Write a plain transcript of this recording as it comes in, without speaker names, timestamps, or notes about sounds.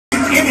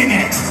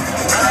internet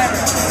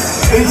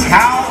is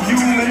how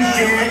humans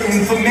share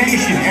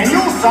information, and you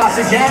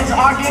sausage heads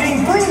are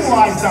getting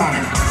brutalized on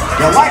it.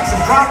 Your likes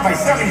have dropped by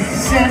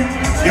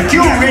 70%, your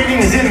Q rating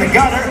is in the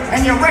gutter,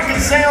 and your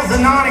record sales are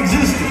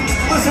non-existent.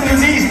 Listen to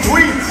these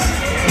tweets.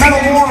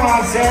 Metal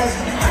Moron says,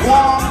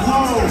 GWAR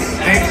rules,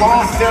 they've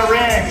lost their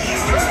edge.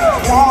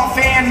 GWAR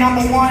fan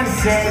number 1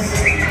 says,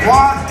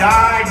 GWAR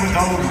died with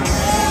odors.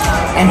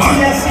 And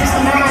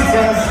TS69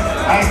 says,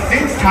 I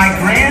think my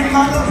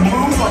grandmother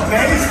blew a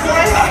bass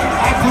player.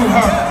 I blew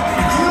her.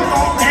 If you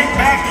don't take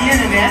back the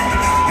internet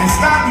and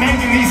stop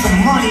making me some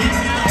money,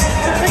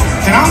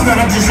 then I'm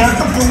gonna just have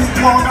to pull the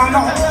plug on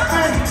the whole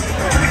thing.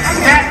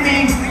 That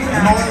means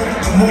no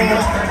more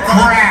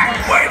crack.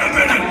 Wait a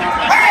minute.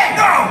 Hey!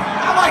 No!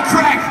 I like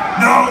crack.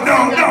 No,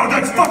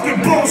 that's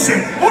fucking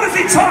bullshit. What is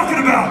he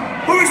talking about?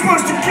 Who are we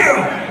supposed to kill?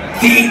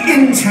 The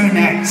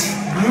internet.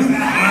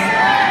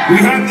 We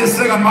have this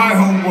thing on my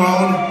home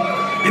world.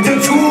 It's a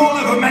tool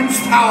of immense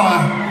power.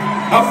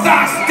 A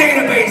vast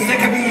database that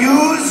can be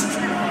used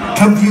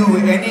to view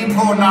any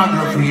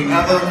pornography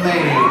ever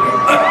made.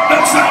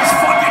 That sounds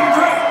fucking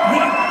great.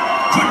 What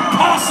could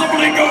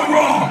possibly go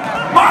wrong?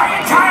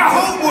 My entire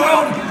home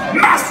world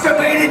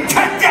masturbated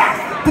to death!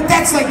 But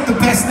that's like the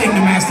best thing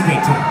to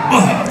masturbate to.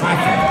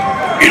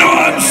 You know,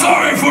 I'm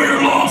sorry for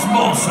your loss,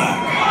 ballsack.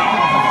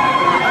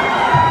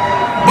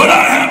 But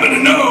I happen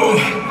to know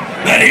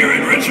that here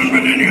in Richmond,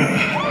 Virginia,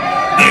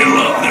 they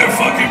love their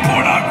fucking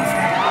pornography.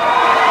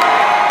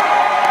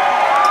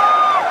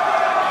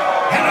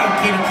 Hello,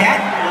 kitty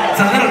cat. It's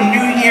a little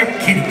New Year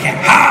kitty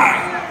cat. Hi!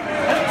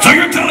 So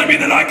you're telling me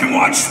that I can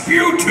watch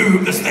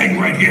SpewTube, this thing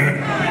right here,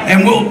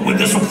 and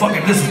this is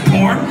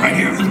porn right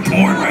here, this is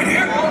porn right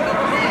here?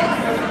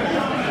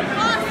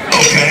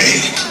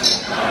 Okay.